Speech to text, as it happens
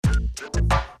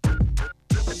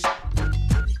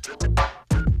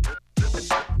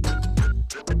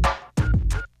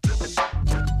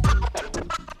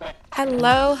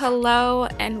Hello,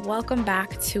 and welcome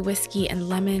back to Whiskey and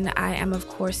Lemon. I am, of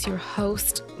course, your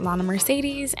host, Lana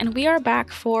Mercedes, and we are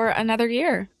back for another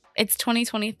year. It's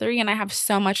 2023, and I have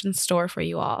so much in store for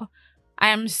you all. I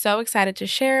am so excited to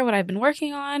share what I've been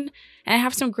working on, and I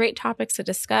have some great topics to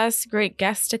discuss, great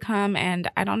guests to come, and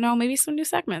I don't know, maybe some new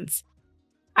segments.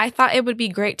 I thought it would be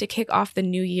great to kick off the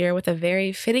new year with a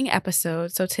very fitting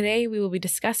episode, so today we will be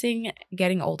discussing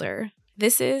getting older.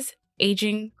 This is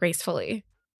aging gracefully.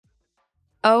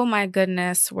 Oh my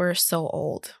goodness, we're so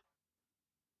old.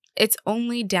 It's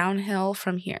only downhill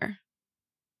from here.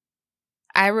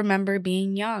 I remember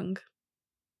being young.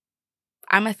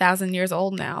 I'm 1,000 years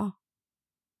old now.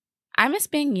 I miss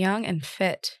being young and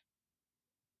fit.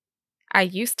 I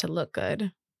used to look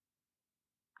good.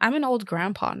 I'm an old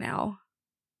grandpa now.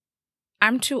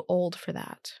 I'm too old for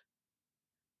that.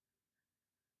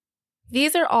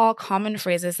 These are all common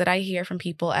phrases that I hear from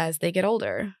people as they get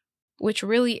older, which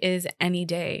really is any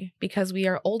day because we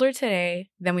are older today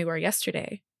than we were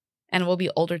yesterday, and we'll be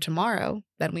older tomorrow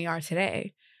than we are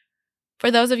today.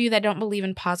 For those of you that don't believe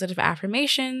in positive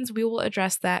affirmations, we will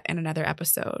address that in another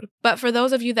episode. But for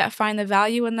those of you that find the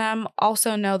value in them,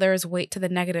 also know there is weight to the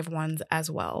negative ones as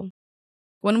well.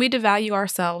 When we devalue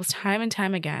ourselves time and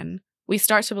time again, we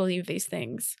start to believe these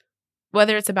things.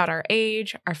 Whether it's about our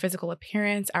age, our physical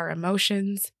appearance, our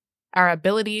emotions, our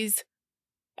abilities,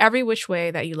 every which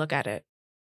way that you look at it.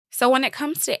 So when it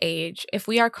comes to age, if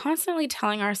we are constantly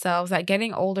telling ourselves that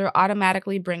getting older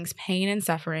automatically brings pain and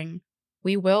suffering,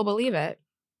 we will believe it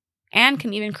and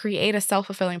can even create a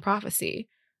self-fulfilling prophecy.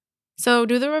 So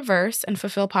do the reverse and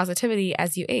fulfill positivity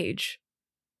as you age.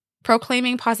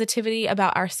 Proclaiming positivity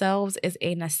about ourselves is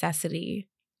a necessity.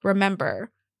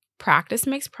 Remember, practice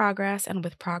makes progress, and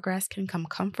with progress can come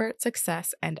comfort,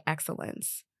 success, and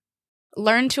excellence.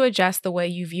 Learn to adjust the way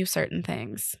you view certain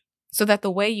things so that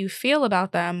the way you feel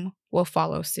about them will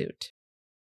follow suit.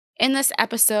 In this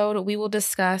episode, we will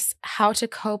discuss how to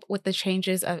cope with the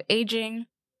changes of aging,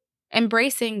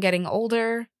 embracing getting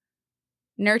older,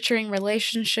 nurturing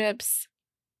relationships,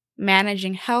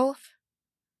 managing health,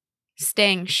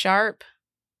 staying sharp,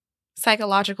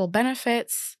 psychological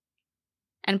benefits,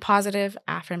 and positive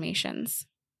affirmations.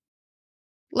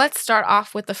 Let's start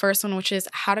off with the first one, which is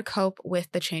how to cope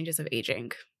with the changes of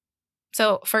aging.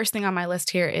 So, first thing on my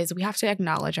list here is we have to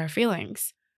acknowledge our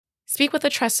feelings. Speak with a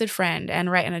trusted friend and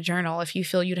write in a journal if you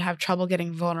feel you'd have trouble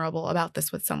getting vulnerable about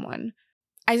this with someone.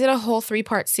 I did a whole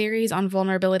 3-part series on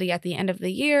vulnerability at the end of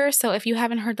the year, so if you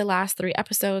haven't heard the last 3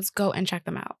 episodes, go and check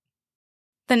them out.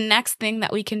 The next thing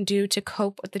that we can do to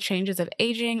cope with the changes of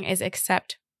aging is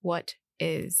accept what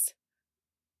is.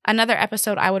 Another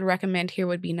episode I would recommend here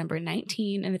would be number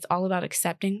 19, and it's all about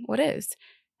accepting what is.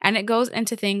 And it goes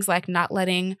into things like not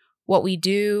letting what we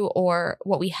do or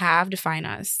what we have define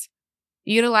us,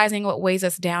 utilizing what weighs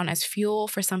us down as fuel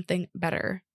for something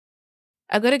better.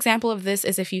 A good example of this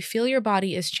is if you feel your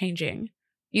body is changing.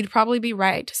 You'd probably be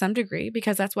right to some degree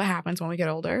because that's what happens when we get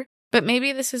older. But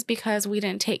maybe this is because we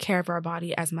didn't take care of our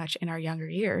body as much in our younger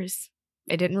years.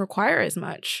 It didn't require as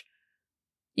much.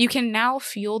 You can now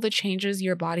fuel the changes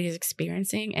your body is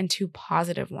experiencing into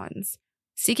positive ones,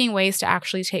 seeking ways to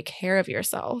actually take care of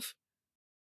yourself.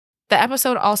 The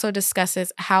episode also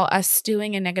discusses how us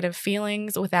stewing in negative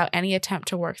feelings without any attempt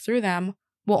to work through them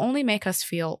will only make us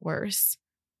feel worse.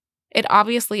 It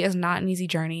obviously is not an easy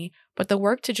journey, but the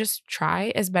work to just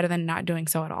try is better than not doing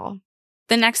so at all.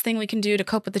 The next thing we can do to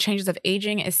cope with the changes of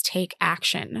aging is take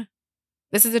action.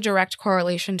 This is a direct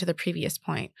correlation to the previous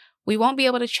point. We won't be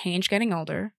able to change getting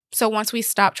older, so once we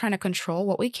stop trying to control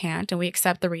what we can't and we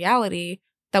accept the reality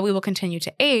that we will continue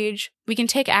to age, we can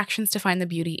take actions to find the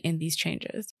beauty in these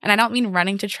changes. And I don't mean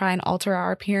running to try and alter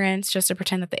our appearance just to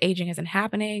pretend that the aging isn't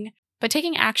happening, but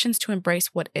taking actions to embrace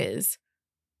what is.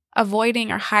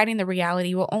 Avoiding or hiding the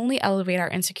reality will only elevate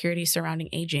our insecurities surrounding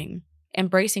aging.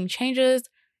 Embracing changes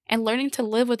and learning to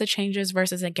live with the changes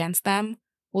versus against them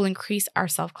will increase our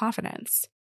self-confidence.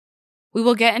 We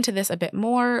will get into this a bit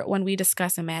more when we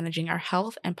discuss managing our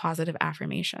health and positive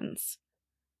affirmations.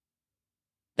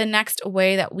 The next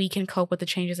way that we can cope with the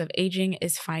changes of aging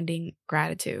is finding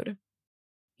gratitude.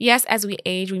 Yes, as we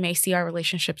age, we may see our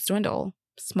relationships dwindle.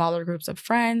 Smaller groups of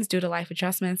friends due to life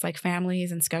adjustments like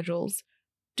families and schedules,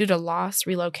 due to loss,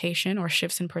 relocation, or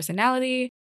shifts in personality,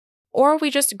 or we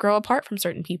just grow apart from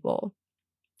certain people.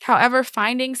 However,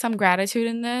 finding some gratitude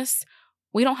in this,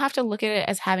 we don't have to look at it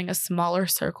as having a smaller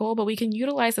circle, but we can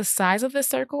utilize the size of this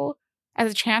circle as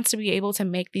a chance to be able to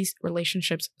make these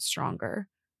relationships stronger.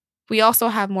 We also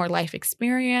have more life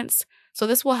experience, so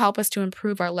this will help us to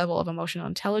improve our level of emotional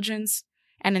intelligence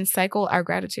and encircle our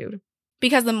gratitude.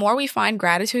 Because the more we find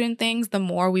gratitude in things, the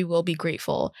more we will be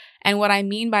grateful. And what I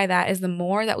mean by that is the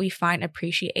more that we find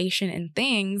appreciation in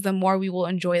things, the more we will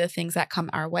enjoy the things that come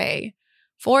our way.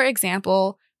 For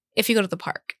example, if you go to the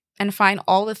park and find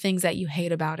all the things that you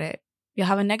hate about it, you'll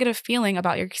have a negative feeling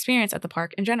about your experience at the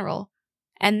park in general.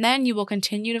 And then you will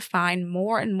continue to find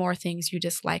more and more things you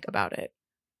dislike about it.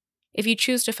 If you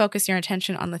choose to focus your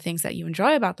attention on the things that you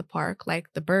enjoy about the park, like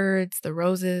the birds, the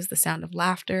roses, the sound of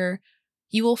laughter,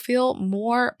 you will feel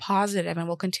more positive and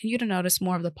will continue to notice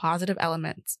more of the positive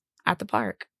elements at the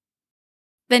park.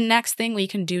 The next thing we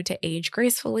can do to age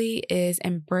gracefully is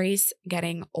embrace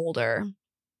getting older.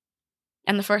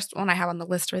 And the first one I have on the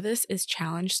list for this is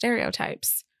challenge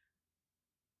stereotypes.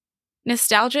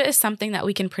 Nostalgia is something that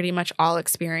we can pretty much all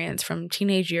experience from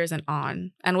teenage years and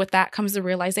on. And with that comes the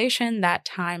realization that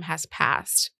time has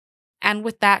passed. And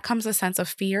with that comes a sense of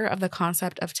fear of the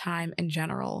concept of time in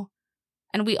general.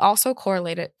 And we also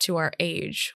correlate it to our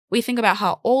age. We think about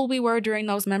how old we were during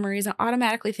those memories and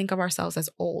automatically think of ourselves as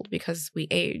old because we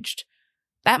aged.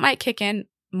 That might kick in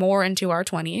more into our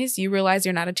 20s. You realize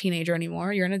you're not a teenager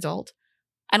anymore, you're an adult.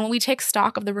 And when we take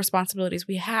stock of the responsibilities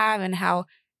we have and how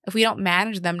if we don't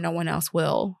manage them, no one else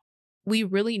will, we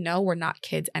really know we're not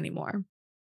kids anymore.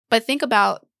 But think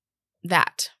about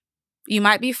that. You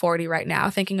might be 40 right now,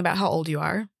 thinking about how old you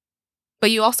are,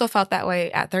 but you also felt that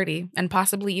way at 30 and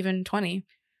possibly even 20.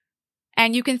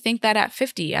 And you can think that at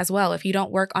 50 as well if you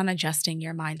don't work on adjusting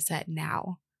your mindset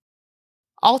now.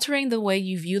 Altering the way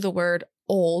you view the word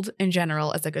old in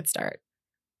general is a good start.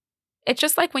 It's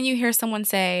just like when you hear someone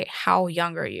say, "How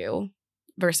young are you?"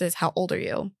 versus "How old are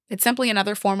you?" It's simply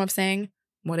another form of saying,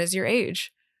 "What is your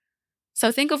age?"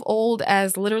 So think of old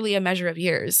as literally a measure of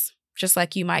years, just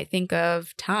like you might think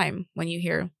of time when you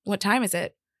hear, "What time is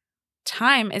it?"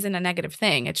 Time isn't a negative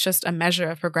thing. It's just a measure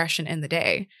of progression in the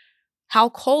day. How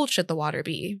cold should the water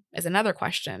be is another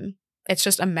question. It's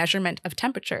just a measurement of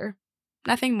temperature.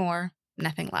 Nothing more,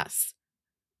 nothing less.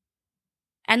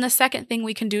 And the second thing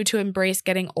we can do to embrace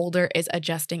getting older is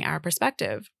adjusting our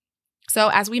perspective. So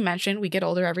as we mentioned, we get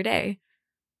older every day.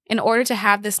 In order to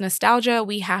have this nostalgia,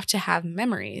 we have to have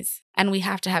memories and we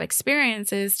have to have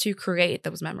experiences to create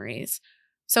those memories.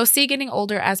 So see getting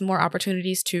older as more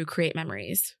opportunities to create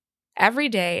memories. Every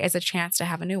day is a chance to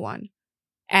have a new one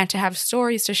and to have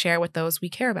stories to share with those we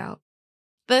care about.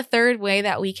 The third way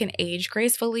that we can age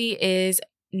gracefully is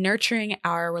nurturing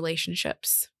our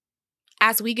relationships.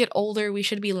 As we get older, we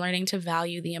should be learning to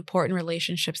value the important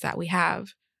relationships that we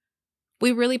have.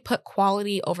 We really put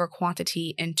quality over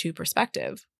quantity into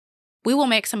perspective. We will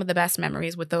make some of the best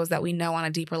memories with those that we know on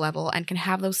a deeper level and can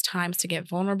have those times to get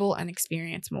vulnerable and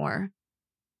experience more.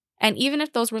 And even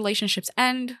if those relationships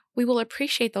end, we will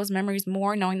appreciate those memories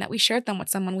more knowing that we shared them with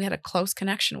someone we had a close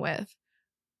connection with,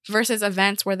 versus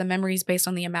events where the memory is based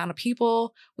on the amount of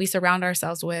people we surround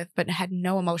ourselves with but had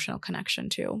no emotional connection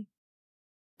to.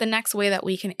 The next way that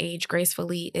we can age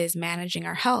gracefully is managing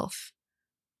our health.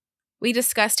 We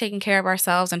discussed taking care of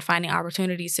ourselves and finding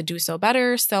opportunities to do so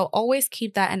better, so always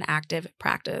keep that an active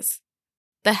practice.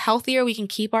 The healthier we can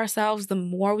keep ourselves, the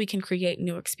more we can create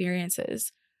new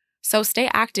experiences. So stay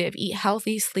active, eat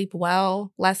healthy, sleep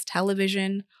well, less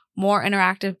television, more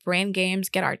interactive brain games,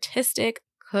 get artistic,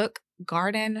 cook,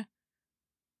 garden.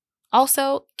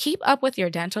 Also, keep up with your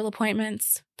dental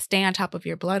appointments, stay on top of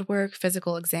your blood work,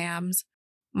 physical exams,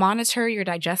 monitor your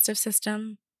digestive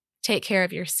system, take care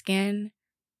of your skin,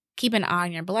 keep an eye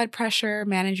on your blood pressure,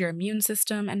 manage your immune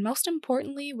system, and most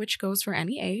importantly, which goes for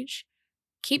any age,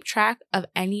 keep track of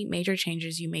any major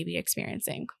changes you may be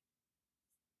experiencing.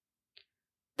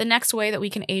 The next way that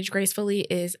we can age gracefully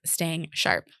is staying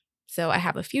sharp. So I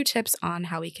have a few tips on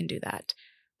how we can do that.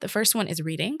 The first one is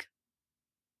reading.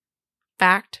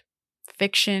 Fact,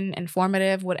 fiction,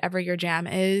 informative, whatever your jam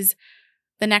is.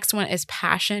 The next one is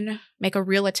passion. Make a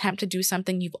real attempt to do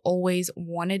something you've always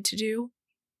wanted to do.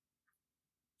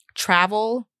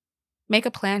 Travel. Make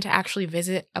a plan to actually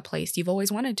visit a place you've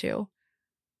always wanted to.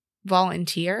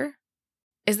 Volunteer.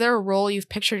 Is there a role you've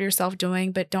pictured yourself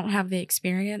doing but don't have the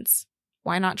experience?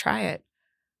 Why not try it?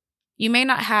 You may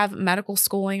not have medical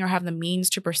schooling or have the means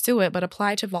to pursue it, but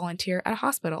apply to volunteer at a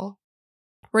hospital.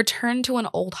 Return to an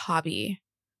old hobby.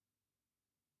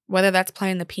 Whether that's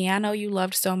playing the piano you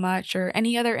loved so much or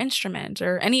any other instrument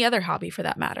or any other hobby for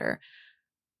that matter.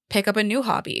 Pick up a new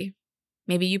hobby.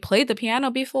 Maybe you played the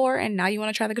piano before and now you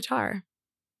want to try the guitar.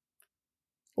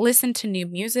 Listen to new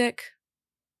music.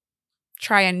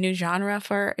 Try a new genre,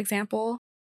 for example.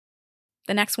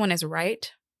 The next one is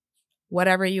write.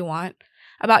 Whatever you want,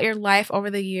 about your life over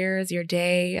the years, your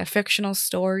day, a fictional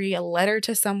story, a letter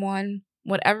to someone,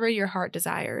 whatever your heart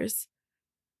desires.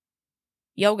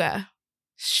 Yoga.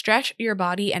 Stretch your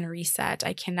body and reset.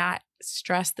 I cannot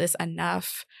stress this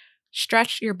enough.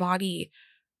 Stretch your body.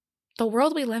 The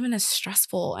world we live in is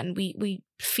stressful, and we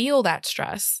feel that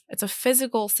stress. It's a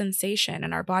physical sensation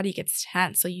and our body gets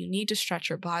tense. So you need to stretch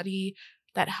your body.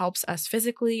 That helps us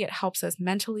physically. It helps us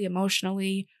mentally,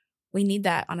 emotionally. We need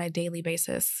that on a daily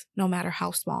basis, no matter how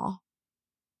small.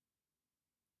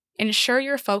 Ensure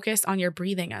you're focused on your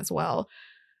breathing as well.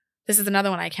 This is another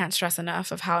one I can't stress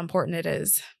enough of how important it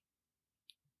is.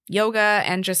 Yoga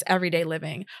and just everyday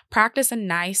living. Practice a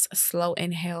nice, slow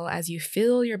inhale as you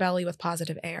fill your belly with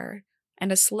positive air, and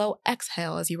a slow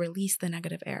exhale as you release the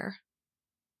negative air.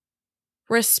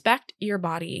 Respect your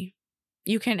body.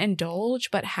 You can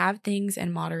indulge, but have things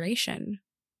in moderation.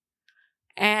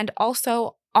 And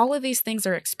also, all of these things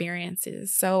are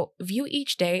experiences, so view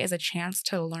each day as a chance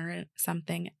to learn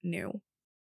something new.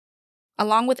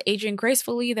 Along with aging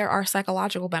gracefully, there are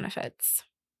psychological benefits.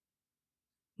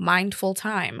 Mindful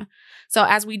time. So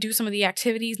as we do some of the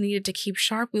activities needed to keep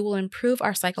sharp, we will improve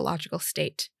our psychological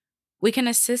state. We can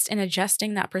assist in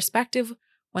adjusting that perspective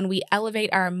when we elevate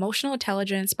our emotional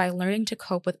intelligence by learning to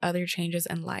cope with other changes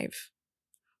in life.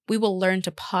 We will learn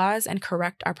to pause and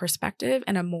correct our perspective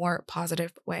in a more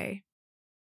positive way.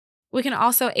 We can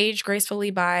also age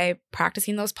gracefully by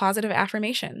practicing those positive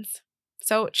affirmations.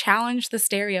 So challenge the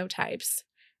stereotypes.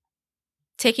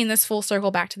 Taking this full circle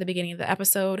back to the beginning of the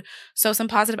episode, so some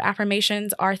positive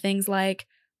affirmations are things like,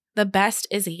 the best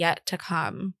is yet to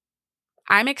come.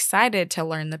 I'm excited to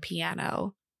learn the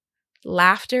piano.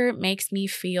 Laughter makes me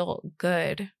feel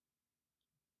good.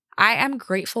 I am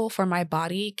grateful for my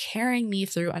body carrying me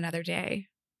through another day.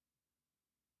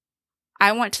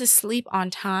 I want to sleep on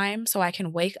time so I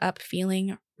can wake up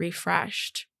feeling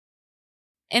refreshed.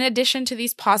 In addition to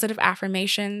these positive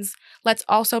affirmations, let's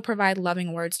also provide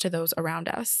loving words to those around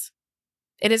us.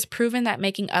 It is proven that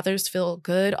making others feel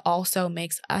good also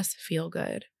makes us feel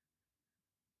good.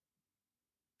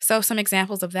 So some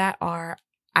examples of that are,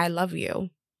 I love you.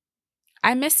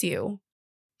 I miss you.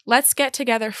 Let's get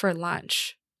together for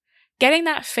lunch. Getting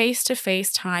that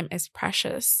face-to-face time is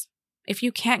precious. If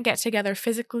you can't get together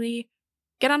physically,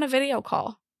 get on a video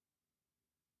call.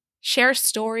 Share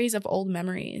stories of old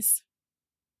memories.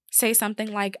 Say something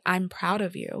like, I'm proud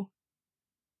of you.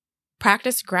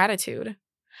 Practice gratitude.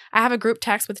 I have a group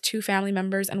text with 2 family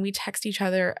members, and we text each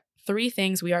other 3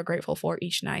 things we are grateful for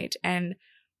each night. And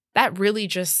that really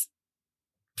just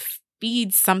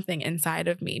feeds something inside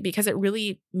of me because it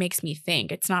really makes me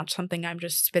think. It's not something I'm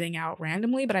just spitting out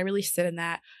randomly, but I really sit in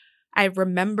that. I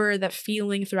remember that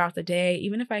feeling throughout the day,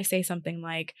 even if I say something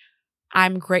like,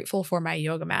 I'm grateful for my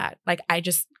yoga mat. Like I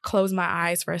just close my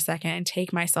eyes for a second and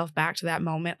take myself back to that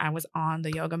moment I was on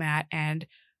the yoga mat and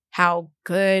how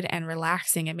good and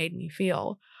relaxing it made me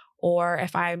feel. Or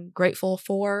if I'm grateful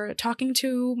for talking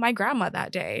to my grandma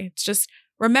that day, it's just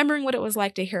remembering what it was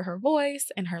like to hear her voice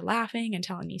and her laughing and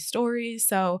telling me stories.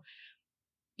 So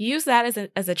use that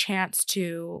as a chance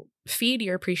to feed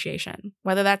your appreciation,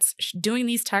 whether that's doing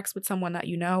these texts with someone that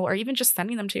you know or even just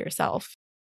sending them to yourself.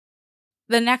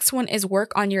 The next one is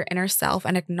work on your inner self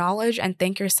and acknowledge and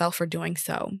thank yourself for doing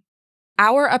so.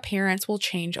 Our appearance will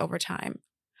change over time,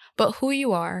 but who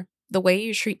you are, the way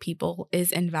you treat people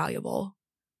is invaluable.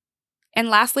 And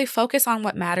lastly, focus on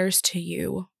what matters to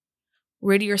you.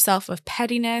 Rid yourself of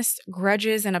pettiness,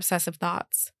 grudges, and obsessive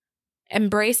thoughts.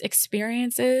 Embrace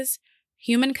experiences,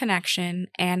 human connection,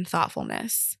 and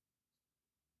thoughtfulness.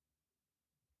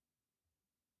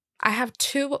 I have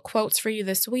 2 quotes for you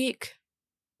this week.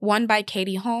 One by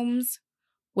Katie Holmes,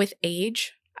 with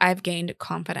age, I've gained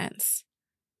confidence.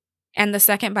 And the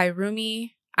second by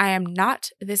Rumi, I am not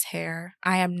this hair,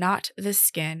 I am not this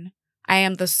skin, I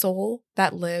am the soul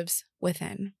that lives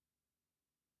within.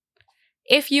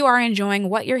 If you are enjoying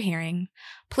what you're hearing,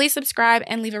 please subscribe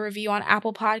and leave a review on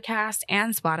Apple Podcasts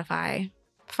and Spotify.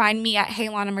 Find me at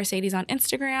Haylana Mercedes on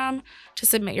Instagram to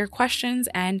submit your questions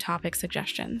and topic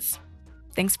suggestions.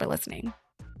 Thanks for listening.